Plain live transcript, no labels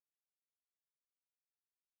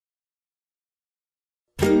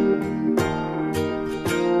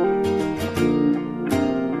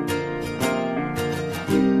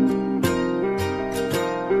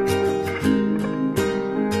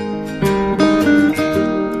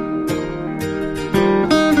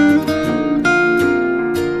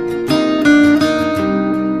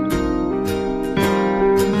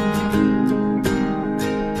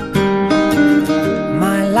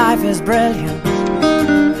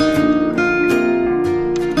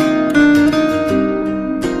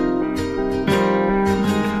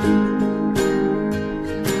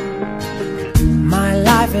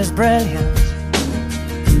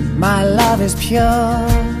insecure.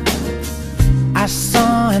 I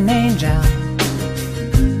saw an angel,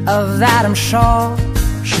 of that I'm sure.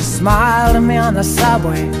 She smiled at me on the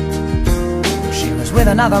subway. She was with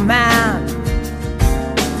another man,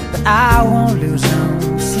 but I won't lose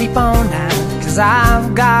no sleep on that, 'cause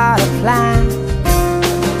I've got a plan.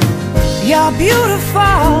 You're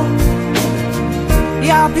beautiful,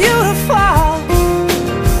 you're beautiful,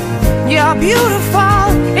 you're beautiful,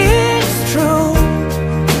 it's true.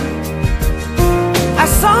 I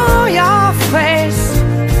saw your face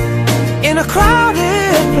in a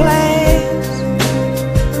crowded place,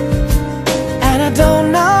 and I don't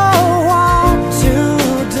know what to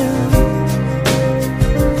do,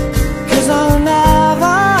 'cause I'll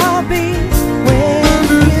never be with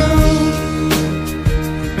you.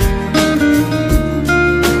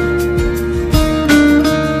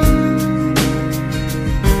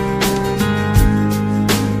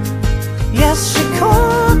 Yes, she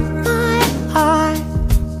caught my eye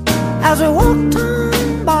as we walked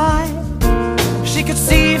on by. She could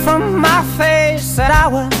see from my face that I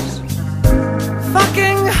was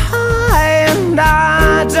fucking high, and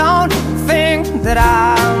I don't think that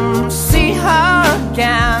I'll see her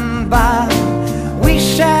again, but we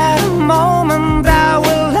shared a moment that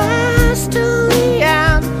will last till the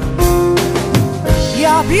end.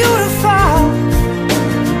 You're beautiful,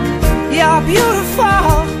 you're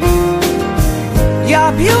beautiful,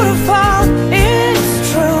 you're beautiful, it's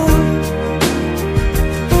true.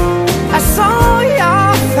 I saw your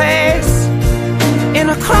face in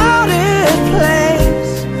a crowded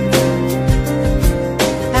place,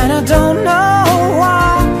 and I don't know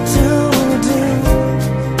what to do,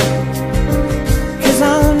 'cause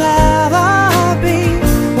I'll never be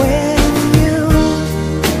with you.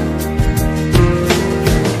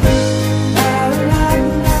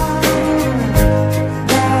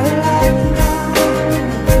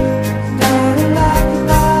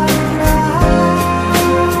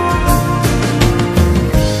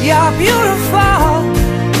 You're beautiful,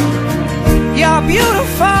 you're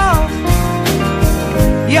beautiful,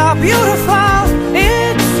 you're beautiful,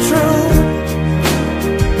 it's true.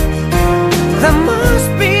 There must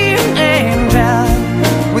be an angel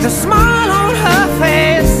with a smile on her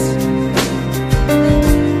face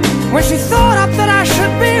when she thought up that I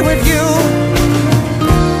should be with you.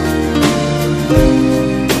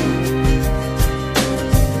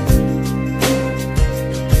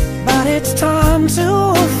 But it's time to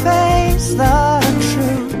face the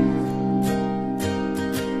truth.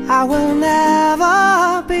 I will never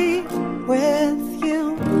be with